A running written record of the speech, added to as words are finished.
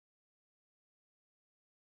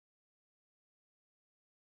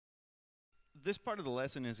This part of the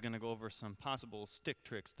lesson is going to go over some possible stick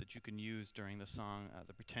tricks that you can use during the song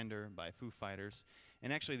The Pretender by Foo Fighters.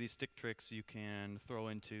 And actually these stick tricks you can throw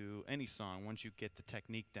into any song once you get the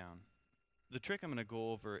technique down. The trick I'm going to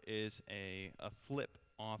go over is a flip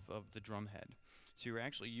off of the drum head. So you're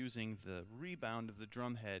actually using the rebound of the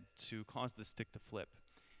drum head to cause the stick to flip.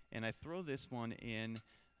 And I throw this one in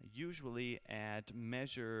usually at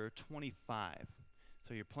measure 25.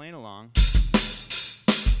 So you're playing along.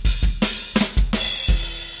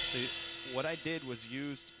 So what I did was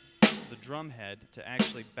used the drum head to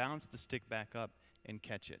actually bounce the stick back up and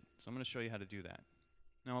catch it. So I'm going to show you how to do that.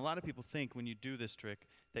 Now a lot of people think when you do this trick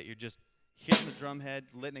that you're just hitting the drum head,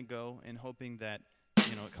 letting it go, and hoping that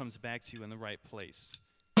it comes back to you in the right place.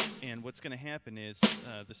 And what's going to happen is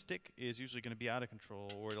the stick is usually going to be out of control,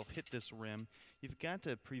 or it'll hit this rim. You've got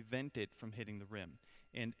to prevent it from hitting the rim.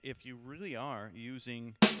 And if you really are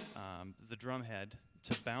using the drum head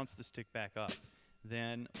to bounce the stick back up,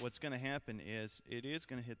 then what's going to happen is it is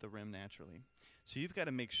going to hit the rim naturally. So you've got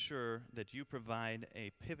to make sure that you provide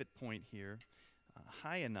a pivot point here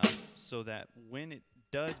high enough so that when it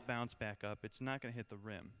does bounce back up, it's not going to hit the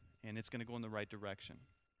rim, and it's going to go in the right direction.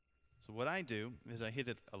 So what I do is I hit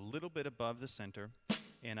it a little bit above the center,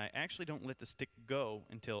 and I actually don't let the stick go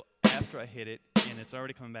until after I hit it, and it's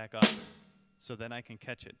already coming back up, so that I can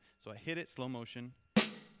catch it. So I hit it slow motion,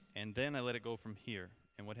 and then I let it go from here.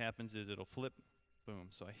 And what happens is it'll flip, boom.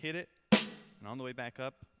 So I hit it, and on the way back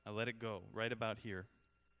up, I let it go right about here.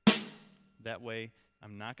 That way,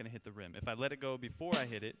 I'm not going to hit the rim. If I let it go before I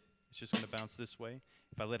hit it, it's just going to bounce this way.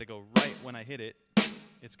 If I let it go right when I hit it,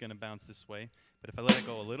 it's going to bounce this way. But if I let it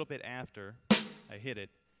go a little bit after I hit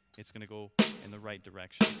it, it's going to go in the right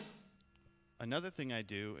direction. Another thing I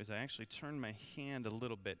do is I actually turn my hand a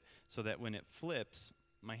little bit so that when it flips,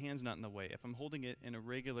 my hand's not in the way. If I'm holding it in a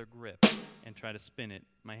regular grip and try to spin it,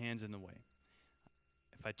 my hand's in the way.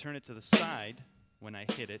 If I turn it to the side when I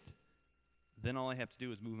hit it, then all I have to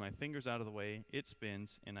do is move my fingers out of the way, it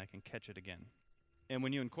spins, and I can catch it again. And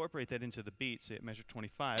when you incorporate that into the beat, say at measure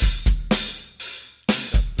 25,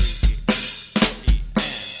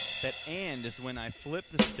 that and is when I flip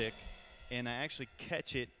the stick and I actually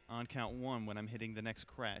catch it on count 1 when I'm hitting the next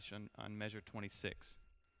crash on measure 26.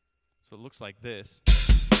 So it looks like this.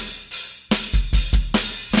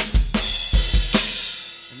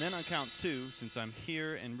 And then on count 2, since I'm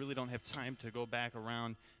here and really don't have time to go back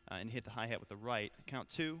around and hit the hi-hat with the right, count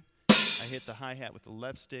 2, I hit the hi-hat with the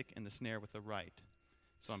left stick and the snare with the right.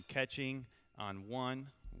 So I'm catching on 1,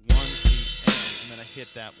 2, and then I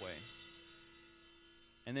hit that way.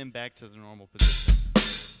 And then back to the normal position.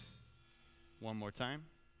 One more time.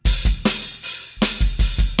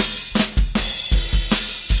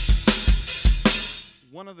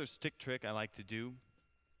 One other stick trick I like to do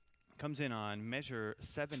comes in on measure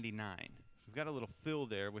 79. We've got a little fill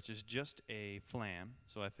there, which is just a flam.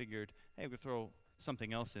 So I figured, hey, we could throw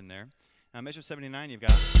something else in there. Now, measure 79, you've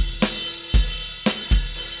got,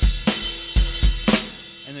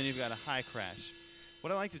 and then you've got a high crash.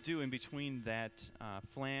 What I like to do in between that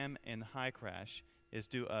flam and high crash is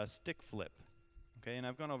do a stick flip. Okay, and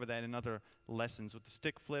I've gone over that in other lessons. With the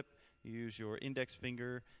stick flip, you use your index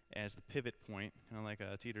finger as the pivot point, kind of like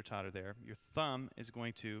a teeter-totter there. Your thumb is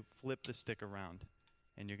going to flip the stick around,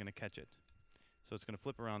 and you're going to catch it. So it's going to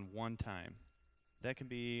flip around 1 time. That can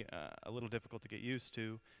be a little difficult to get used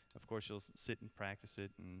to. Of course, you'll sit and practice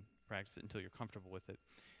it until you're comfortable with it.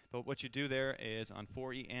 But what you do there is on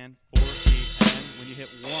 4EN, 4EN, when you hit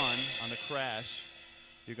 1 on the crash,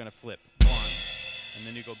 you're going to flip 1, and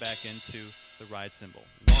then you go back into the ride cymbal.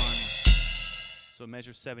 1. So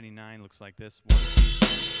measure 79 looks like this. 1, 2,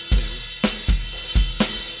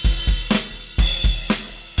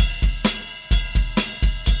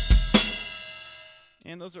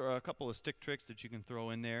 2. And those are a couple of stick tricks that you can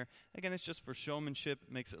throw in there. Again, it's just for showmanship,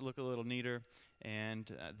 makes it look a little neater,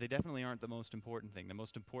 and they definitely aren't the most important thing. The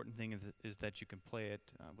most important thing is that you can play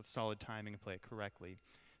it with solid timing and play it correctly.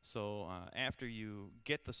 So after you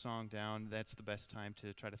get the song down, that's the best time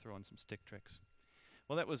to try to throw in some stick tricks.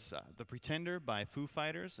 Well, that was The Pretender by Foo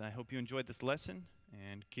Fighters. I hope you enjoyed this lesson,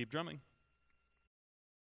 and keep drumming.